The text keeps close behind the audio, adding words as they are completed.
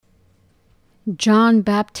John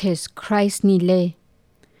Baptist Christ ni le.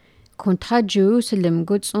 Konta Jerusalem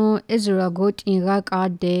gutson Israel gut in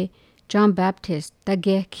ade John Baptist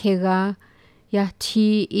tage kera ya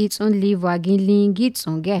ti itson liwa gilin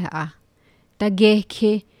gitson ge a. Tage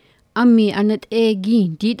ke ami anet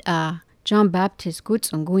gin did a John Baptist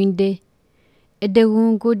gutson guinde.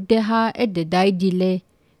 Ederun gudde ha ede daidile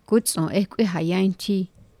gutson ekwe hayanti.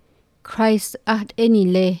 Christ at any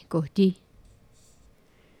le godi.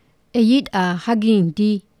 Eyid a hagin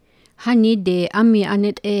di hani de ami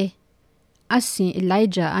anet asin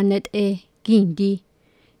Elijah anet gindi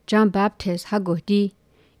John Baptist hagodi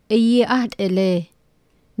eyi at ele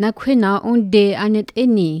na kwena onde anet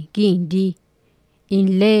eni gindi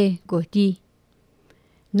in le godi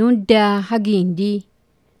nunda hagindi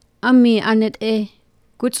ami anet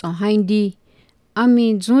gutson haindi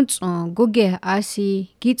ami zunson goge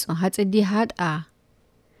asi gitson hatsedi hat a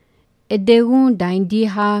ederun daindi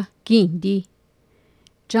ha gindi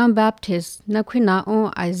John Baptist na kwina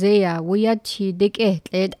on Isaiah wuyati deke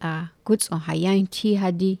tled a gutson hayanti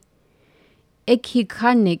hadi eki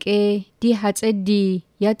kanek di hatsedi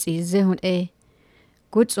yatsi zehun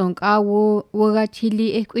gutson kawo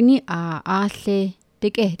wugatili ekwini a ahle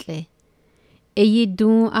deke tle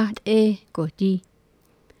eyidun at godi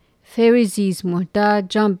Pharisees monta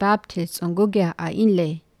John Baptist on goge a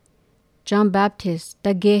inle John Baptist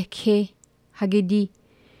dage ke hagidi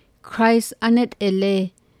Christ anet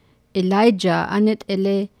ele Elijah anet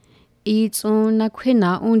ele itson na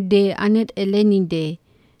kwena unde anet ele ninde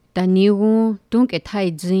daniru dunk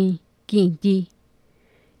etaizin gindi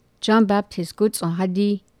John Baptist gutson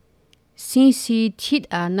hadi sinsi tit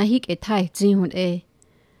a nahik etaizin hun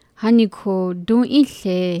haniko dun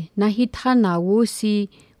inhle nahitana wusi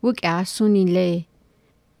wuk asunile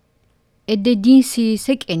ededinsi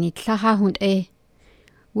sekeni tlaha hun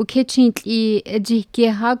wukechintli ejike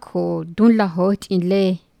hako dun lahot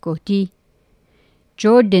inle godi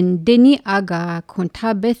Jordan deni aga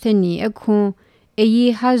konta Bethany ekun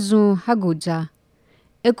eyi hazun haguza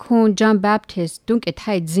ekun John Baptist dunk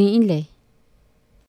etaizin inle